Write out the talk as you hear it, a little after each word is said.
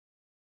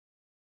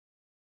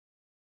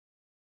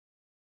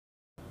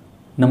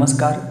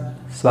नमस्कार,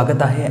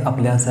 स्वागत आहे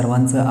आपल्या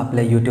सर्वांचं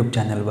आपल्या यूट्यूब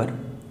चॅनलवर।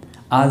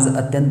 आज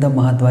अत्यंत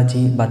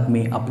महत्त्वाची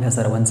बातमी आपल्या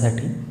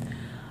सर्वांसाठी।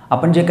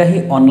 आपण जे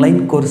काही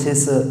online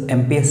courses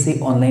MPSC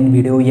online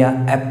video या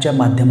ॲपच्या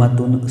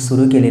माध्यमातून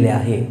सुरू केलेले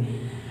आहे,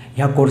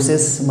 ह्या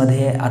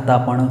कोर्सेसमध्ये आता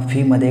आपण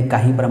फीमध्ये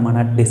काही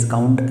प्रमाणात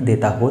डिस्काउंट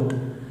देत आहोत।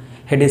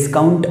 हे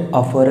discount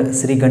offer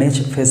Shri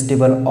Ganesh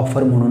festival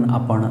offer म्हणून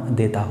आपण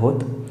देत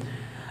आहोत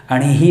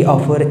आणि ही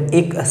ऑफर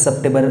 1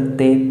 सप्टेंबर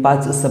ते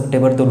 5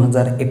 सप्टेंबर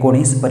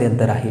 2019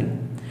 पर्यंत राहील।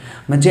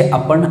 म्हणजे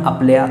आपण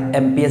आपल्या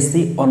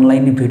MPSC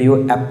ऑनलाईन व्हिडिओ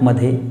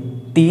ॲपमध्ये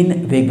 3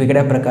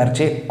 वेगवेगळ्या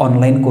प्रकारचे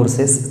ऑनलाईन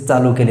कोर्सेस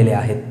चालू केलेले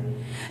आहेत।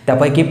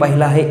 त्यापैकी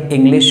पहिला आहे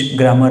इंग्लिश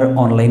ग्रामर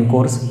ऑनलाईन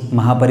कोर्स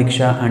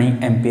महापरीक्षा आणि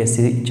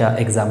MPSCच्या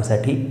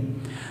एक्झामसाठी।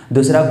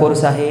 दुसरा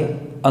कोर्स आहे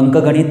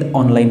अंकगणित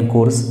ऑनलाईन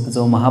कोर्स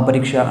जो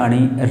महापरीक्षा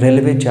आणि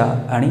रेल्वेच्या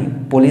आणि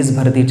पोलीस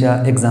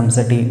भरतीच्या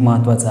एक्झामसाठी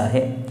महत्त्वाचा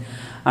आहे।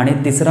 आणि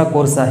तिसरा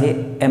कोर्स आहे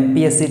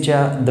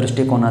MPSCच्या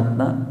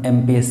दृष्टिकोनातनं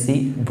MPSC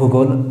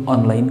भूगोल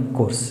ऑनलाईन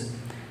कोर्स।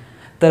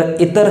 तर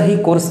इतरही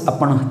कोर्स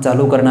आपण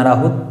चालू करणार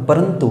आहोत,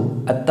 परंतु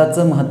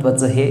आत्ताचं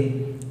महत्त्वाचं हे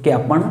की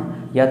आपण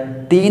या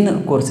 3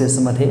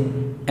 कोर्सेसमध्ये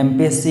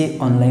MPSC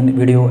online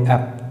video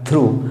app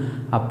through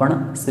आपण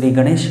श्री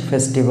गणेश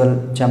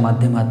फेस्टिवलच्या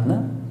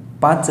माध्यमातून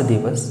 5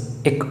 दिवस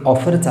एक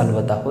ऑफर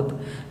चालवत आहोत,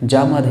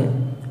 ज्यामध्ये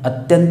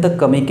अत्यंत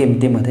कमी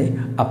किमतीमध्ये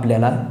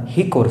आपल्याला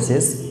ही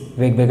कोर्सेस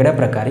वेगवेगळ्या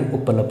प्रकारे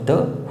उपलब्ध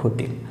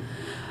होतील।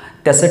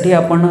 त्यासाठी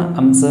आपण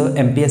आमचं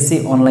MPSC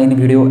online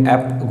video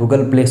app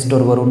Google Play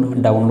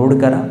Storeवरून download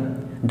करा।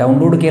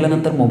 डाउनलोड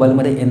केल्यानंतर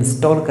मोबाईलमध्ये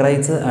इन्स्टॉल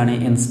करायचं आणि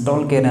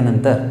इन्स्टॉल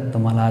केल्यानंतर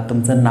तुम्हाला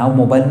तुमचं नाव,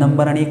 मोबाईल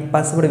नंबर आणि एक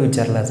पासवर्ड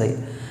विचारला जाईल।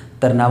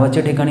 तर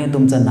नावाच्या ठिकाणी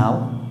तुमचं नाव,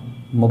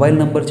 मोबाईल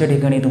नंबरच्या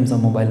ठिकाणी तुमचा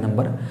मोबाईल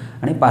नंबर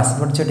आणि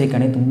पासवर्डच्या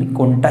ठिकाणी तुम्ही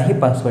कोणताही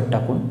पासवर्ड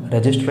टाकून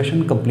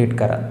रजिस्ट्रेशन कंप्लीट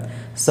करा।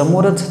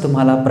 समोरच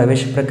तुम्हाला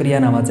प्रवेश प्रक्रिया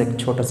नावाचं एक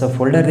छोटंसं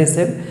फोल्डर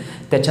दिसेल,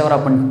 त्याच्यावर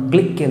आपण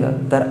क्लिक केलं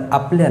तर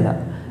आपल्याला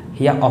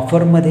या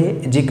ऑफरमध्ये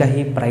जी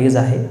काही प्राईज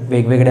आहे,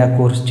 वेगवेगळ्या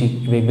कोर्सची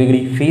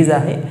वेगवेगळी फीज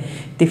आहे,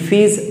 ती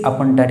फीज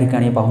आपण त्या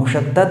ठिकाणी पाहू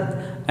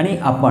शकतात आणि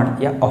आपण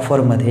या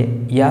ऑफरमध्ये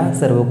या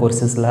सर्व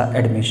कोर्सेसला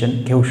ॲडमिशन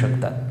घेऊ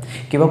शकतात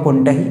किंवा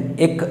कोणत्याही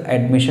एक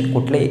ॲडमिशन,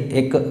 कुठल्याही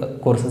एक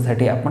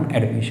कोर्ससाठी आपण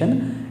ॲडमिशन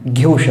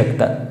घेऊ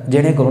शकतात,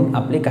 जेणेकरून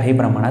आपले काही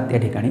प्रमाणात या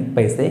ठिकाणी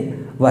पैसे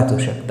वाचू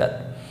शकतात।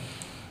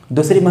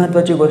 दुसरी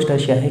महत्त्वाची गोष्ट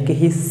अशी आहे की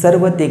ही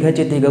सर्व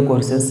तिघं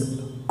कोर्सेस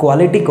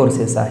क्वालिटी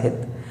कोर्सेस आहेत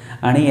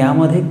आणि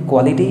यामध्ये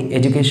क्वालिटी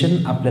एज्युकेशन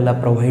आपल्याला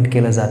प्रोव्हाइड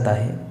केलं जात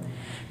आहे।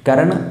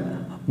 कारण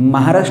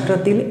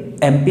महाराष्ट्रातील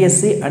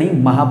MPSC आणि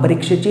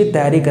महापरीक्षेची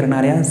तयारी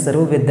करणाऱ्या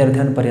सर्व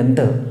विद्यार्थ्यांपर्यंत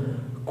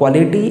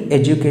क्वालिटी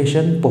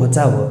एज्युकेशन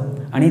पोहोचावं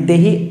आणि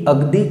तेही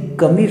अगदी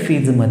कमी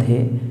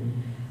फीजमध्ये,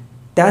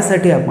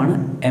 त्यासाठी आपण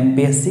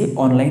MPSC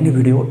ऑनलाईन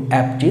व्हिडिओ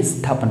ॲपची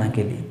स्थापना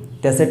केली।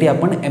 त्यासाठी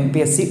आपण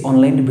MPSC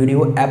ऑनलाईन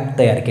व्हिडिओ ॲप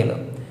तयार केलं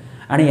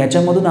आणि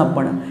याच्यामधून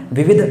आपण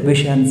विविध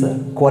विषयांचं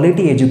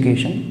क्वालिटी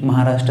एज्युकेशन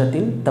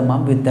महाराष्ट्रातील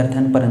तमाम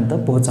विद्यार्थ्यांपर्यंत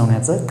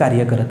पोहोचवण्याचं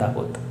कार्य करत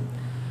आहोत।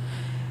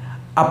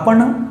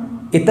 आपण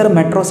इतर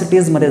मेट्रो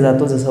सिटीजमध्ये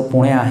जातो, जसं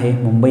पुणे आहे,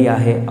 मुंबई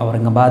आहे,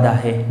 औरंगाबाद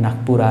आहे,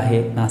 नागपूर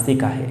आहे,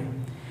 नाशिक आहे।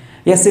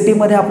 या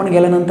सिटीमध्ये आपण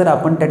गेल्यानंतर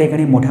आपण त्या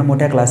ठिकाणी मोठ्या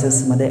मोठ्या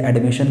क्लासेसमध्ये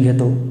ॲडमिशन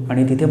घेतो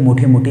आणि तिथे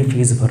मोठी मोठी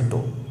फीज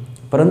भरतो।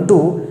 परंतु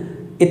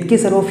इतकी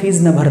सर्व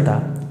फीज न भरता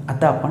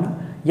आता आपण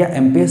या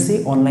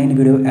MPSC ऑनलाईन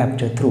व्हिडिओ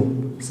ॲपच्या थ्रू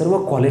सर्व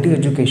क्वालिटी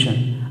एज्युकेशन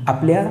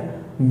आपल्या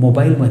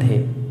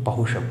मोबाईलमध्ये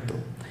पाहू शकतो।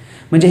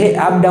 म्हणजे हे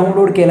ॲप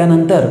डाउनलोड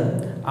केल्यानंतर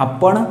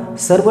आपण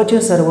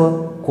सर्वचे सर्व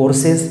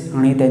कोर्सेस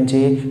आणि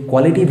त्यांचे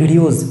क्वालिटी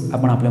व्हिडिओज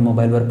आपण आपल्या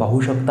मोबाईलवर पाहू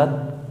शकतात,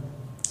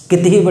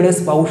 कितीही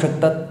वेळेस पाहू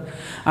शकतात।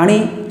 आणि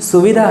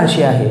सुविधा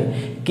अशी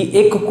आहे की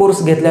एक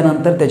कोर्स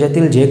घेतल्यानंतर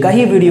त्याच्यातील जे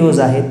काही व्हिडिओज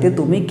आहेत ते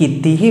तुम्ही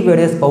कितीही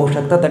वेळेस पाहू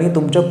शकतात आणि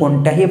तुमच्या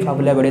कोणत्याही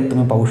फावल्या वेळेत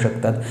तुम्ही पाहू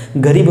शकतात।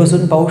 घरी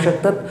बसून पाहू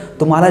शकतात,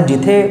 तुम्हाला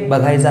जिथे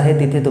बघायचं आहे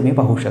तिथे तुम्ही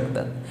पाहू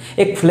शकतात।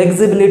 एक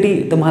फ्लेक्झिबिलिटी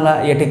तुम्हाला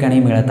या ठिकाणी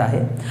मिळत आहे।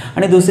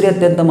 आणि दुसरी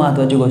अत्यंत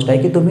महत्त्वाची गोष्ट आहे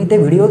की तुम्ही ते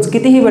व्हिडिओज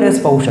कितीही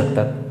वेळेस पाहू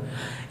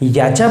शकतात।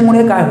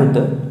 याच्यामुळे काय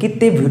होतं की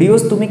ते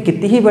व्हिडिओज तुम्ही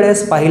कितीही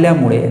वेळेस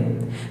पाहिल्यामुळे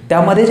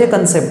त्यामध्ये जे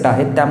कन्सेप्ट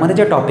आहेत, त्यामध्ये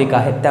जे टॉपिक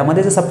आहेत,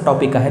 त्यामध्ये जे सब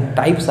टॉपिक आहेत,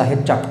 टाईप्स आहेत,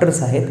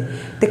 चॅप्टर्स आहेत,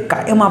 ते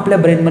कायम आपल्या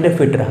ब्रेनमध्ये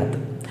फिट राहतं।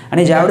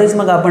 आणि ज्यावेळेस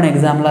मग आपण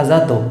एक्झामला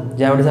जातो,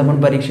 ज्यावेळेस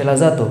आपण परीक्षेला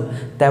जातो,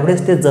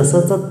 त्यावेळेस ते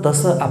जसंचं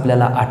तसं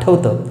आपल्याला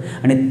आठवतं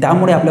आणि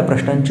त्यामुळे आपल्या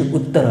प्रश्नांची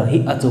उत्तरं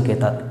ही अचूक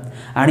येतात।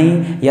 आणि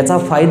याचा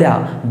फायदा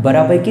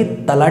बऱ्यापैकी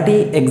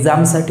तलाठी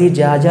एक्झामसाठी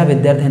ज्या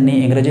विद्यार्थ्यांनी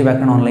इंग्रजी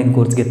व्याकरण ऑनलाईन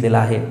कोर्स घेतलेला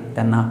आहे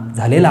त्यांना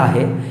झालेला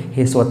आहे,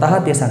 हे स्वतः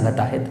ते सांगत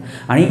आहेत।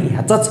 आणि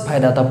ह्याचाच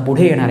फायदा आता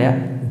पुढे येणाऱ्या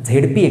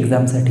ZP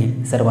एक्झामसाठी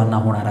सर्वांना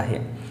होणार आहे।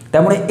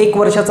 त्यामुळे 1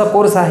 वर्षाचा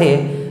कोर्स आहे,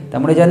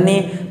 त्यामुळे ज्यांनी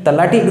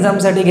तलाठी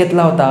एक्झामसाठी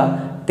घेतला होता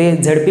ते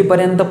ZP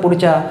पर्यंत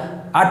पुढच्या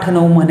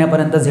 8-9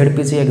 महिन्यापर्यंत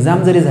ZPची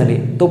एक्झाम जरी झाली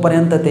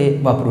तोपर्यंत ते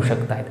वापरू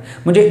शकतात।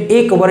 म्हणजे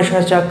 1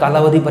 वर्षाच्या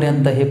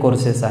कालावधीपर्यंत हे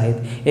कोर्सेस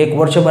आहेत। 1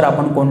 वर्षभर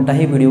आपण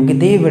कोणताही व्हिडिओ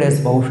कितीही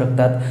वेळेस पाहू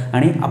शकतात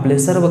आणि आपले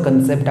सर्व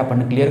कन्सेप्ट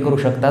आपण क्लिअर करू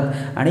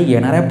शकतात आणि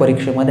येणाऱ्या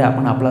परीक्षेमध्ये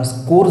आपण आपला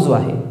स्कोर जो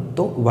आहे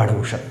तो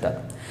वाढवू शकतात.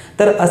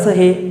 तर असं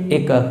हे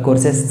एक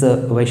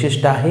कोर्सेसचं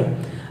वैशिष्ट्य आहे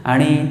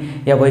आणि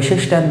या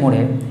वैशिष्ट्यांमुळे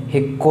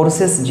हे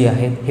कोर्सेस जे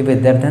आहेत हे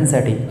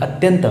विद्यार्थ्यांसाठी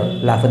अत्यंत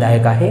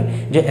लाभदायक आहे,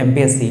 जे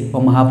MPSC व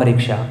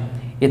महापरीक्षा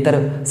इतर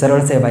सरळ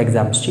सेवा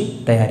एक्झाम्सची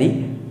तयारी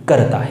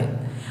करत आहेत.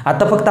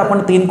 आता फक्त आपण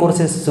 3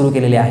 कोर्सेस सुरू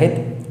केलेले आहेत.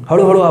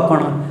 हळूहळू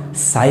आपण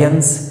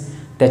सायन्स,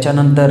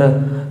 त्याच्यानंतर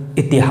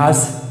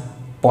इतिहास,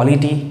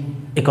 पॉलिटी,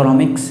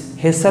 इकॉनॉमिक्स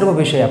हे सर्व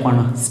विषय आपण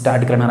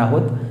स्टार्ट करणार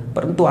आहोत.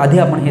 परंतु आधी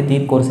आपण हे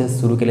 3 कोर्सेस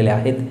सुरू केलेले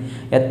आहेत.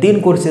 या 3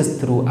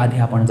 कोर्सेस थ्रू आधी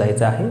आपण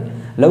जायचं आहे.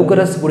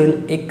 लवकरच पुढील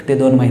 1 ते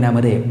 2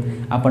 महिन्यामध्ये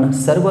आपण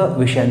सर्व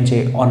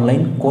विषयांचे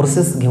ऑनलाईन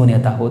कोर्सेस घेऊन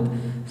येत आहोत.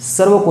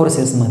 सर्व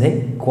कोर्सेसमध्ये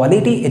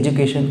क्वालिटी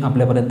एज्युकेशन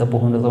आपल्यापर्यंत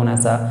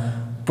पोहोचवण्याचा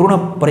पूर्ण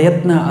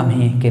प्रयत्न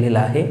आम्ही केलेला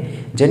आहे,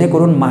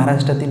 जेणेकरून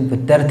महाराष्ट्रातील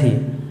विद्यार्थी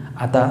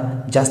आता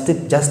जास्तीत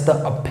जास्त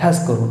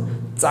अभ्यास करून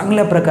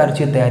चांगल्या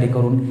प्रकारची तयारी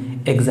करून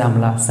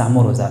एक्झामला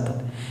सामोरं जातात.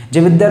 जे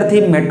विद्यार्थी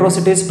मेट्रो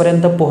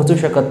सिटीजपर्यंत पोहोचू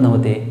शकत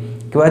नव्हते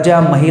किंवा ज्या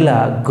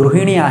महिला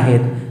गृहिणी आहेत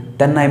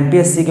त्यांना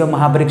MPSC किंवा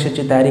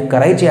महापरीक्षेची तयारी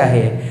करायची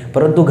आहे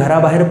परंतु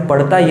घराबाहेर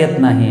पडता येत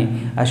नाही,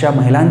 अशा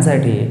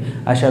महिलांसाठी,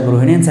 अशा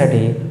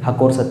गृहिणींसाठी हा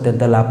कोर्स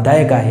अत्यंत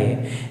लाभदायक आहे.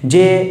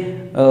 जे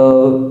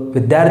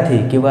विद्यार्थी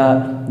किंवा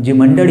जी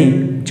मंडळी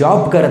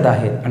जॉब करत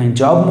आहेत आणि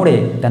जॉबमुळे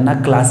त्यांना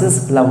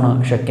क्लासेस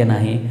लावणं शक्य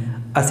नाही,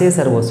 असे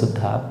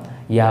सर्वसुद्धा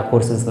या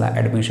कोर्सेसला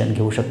ॲडमिशन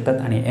घेऊ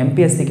शकतात आणि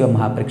MPSC किंवा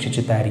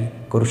महापरीक्षेची तयारी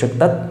करू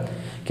शकतात.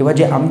 किंवा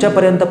जे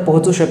आमच्यापर्यंत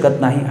पोहोचू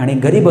शकत नाही आणि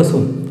घरी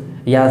बसून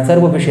या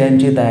सर्व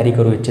विषयांची तयारी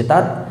करू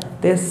इच्छितात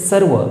ते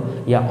सर्व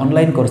या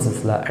ऑनलाईन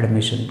कोर्सेसला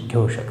ॲडमिशन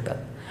घेऊ शकतात.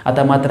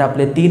 आता मात्र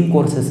आपले 3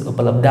 कोर्सेस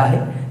उपलब्ध आहे.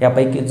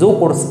 यापैकी जो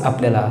कोर्स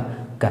आपल्याला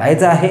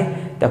करायचा आहे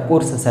त्या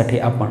कोर्ससाठी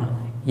आपण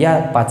या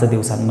 5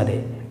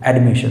 दिवसांमध्ये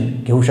ॲडमिशन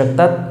घेऊ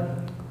शकतात.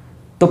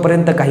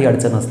 तोपर्यंत काही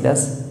अडचण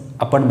असल्यास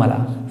आपण मला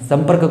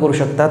संपर्क करू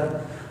शकतात.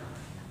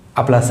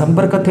 आपला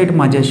संपर्क थेट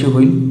माझ्याशी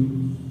होईल.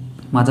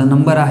 माझा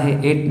नंबर आहे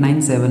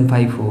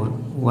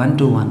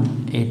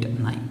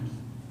 8975412189.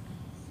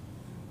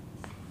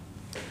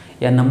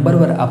 या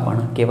नंबरवर आपण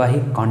केव्हाही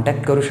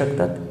कॉन्टॅक्ट करू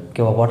शकतात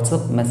किंवा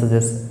व्हॉट्सअप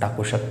मेसेजेस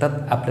टाकू शकतात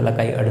आपल्याला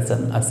काही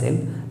अडचण असेल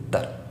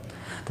तर.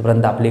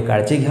 तोपर्यंत आपली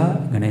काळजी घ्या.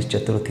 गणेश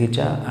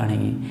चतुर्थीच्या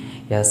आणि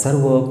या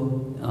सर्व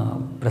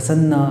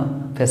प्रसन्न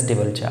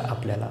फेस्टिवलच्या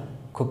आपल्याला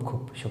खूप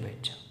खूप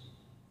शुभेच्छा.